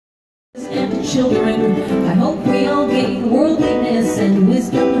And children, I hope we all gain worldliness and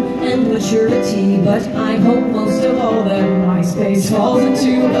wisdom and maturity, but I hope most of all that MySpace falls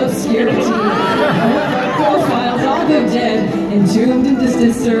into obscurity. I hope our profiles all go dead, entombed in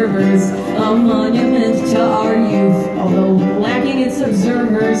distant servers, a monument to our youth, although lacking its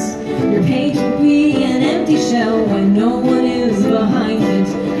observers. Your page will be an empty shell when no one is behind it.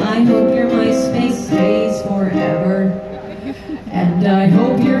 I hope your MySpace stays forever, and I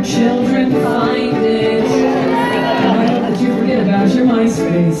hope your children find it. I hope that you forget about your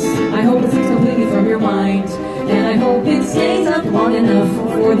MySpace. I hope it slips completely from your mind, and I hope it stays up long enough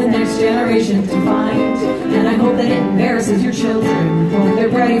for the next generation to find. And I hope that it embarrasses your children when they're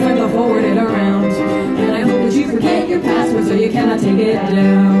ready for to forward it around. And I hope that you forget your password so you cannot take it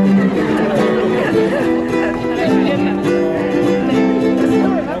down.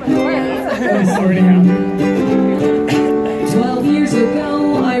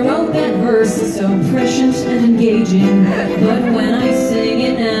 So prescient and engaging, but when I sing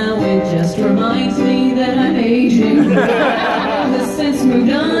it now, it just reminds me that I'm aging. I've since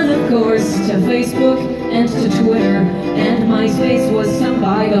moved on, of course, to Facebook and to Twitter, and MySpace was some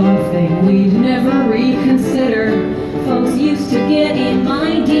bygone thing we'd never reconsider. Folks used to get in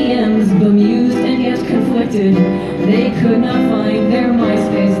my DMs, bemused and yet conflicted. They could not find their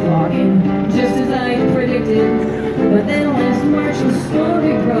MySpace login, just as I predicted. But then last March the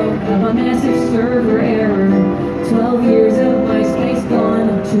story broke of a massive server error. 12 years of MySpace gone,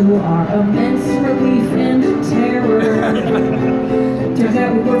 to our immense relief and terror. Turns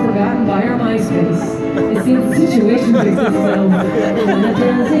out we were forgotten by our MySpace. It seems the situation fixed itself. And a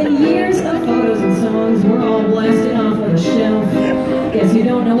dozen years of photos and songs were all blasted off of the shelf. Guess you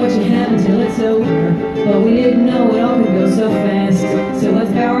don't know what you have until it's over, but we didn't know it all could go so fast. So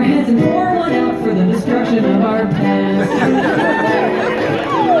let's bow our heads and pour one out for the destruction of our past.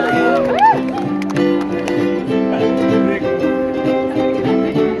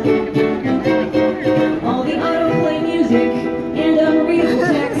 All the autoplay music and unreadable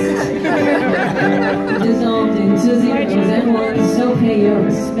text dissolved into zeros and ones, so pay your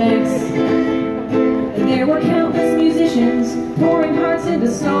respects. There were countless musicians pouring hearts into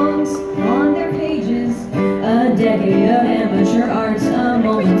songs on their pages. A decade of amateur art, a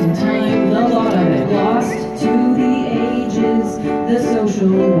moment in time, the lot of it lost to the ages. The social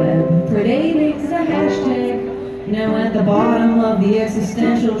web predating the hashtag, now at the bottom of the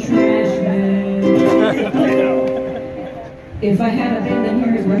existential trash bag. If I had a band, then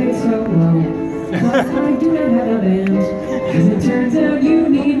here's where it's so low. But I do not have a band, cause it turns out you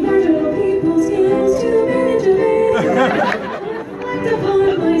need marginal people skills to manage a band. Reflect upon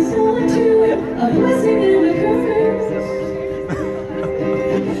my solitude, a blessing and a curse.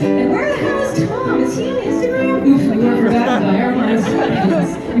 And where the hell is Tom? Is he on Instagram? Oof, we were forgotten by our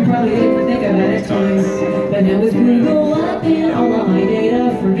MySpace. You probably didn't think about it twice, but now with Google up in all of my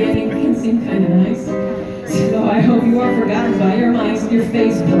data, forgetting can seem kinda nice. So I hope you are forgotten by your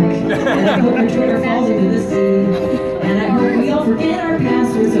Facebook, and I hope your Twitter falls into the sea, and I hope we all forget our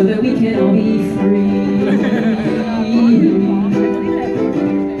passwords so that we can all be free.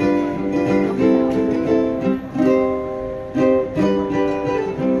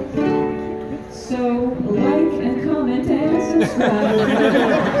 So like and comment and subscribe.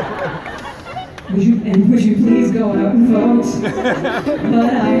 Would you please go out and vote?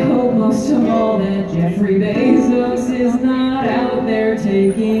 But I hope most of all that Jeffrey Bezos is not out there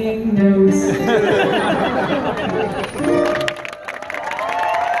taking notes.